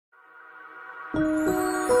Hi,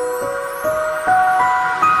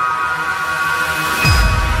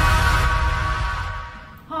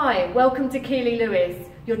 welcome to Kearley Lewis,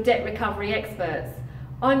 your debt recovery experts.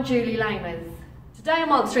 I'm Julie Lamers. Today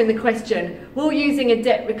I'm answering the question, will using a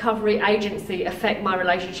debt recovery agency affect my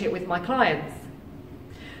relationship with my clients?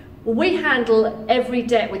 Well, we handle every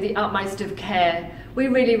debt with the utmost of care. We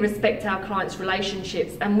really respect our clients'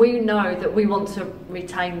 relationships and we know that we want to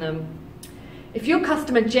retain them. If your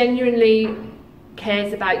customer genuinely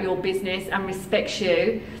cares about your business and respects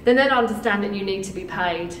you, then they'll understand that you need to be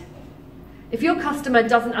paid. If your customer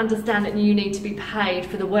doesn't understand that you need to be paid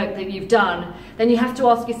for the work that you've done, then you have to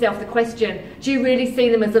ask yourself the question, do you really see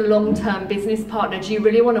them as a long-term business partner? Do you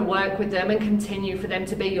really want to work with them and continue for them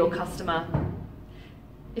to be your customer?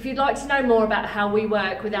 If you'd like to know more about how we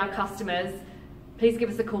work with our customers, please give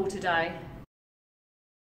us a call today.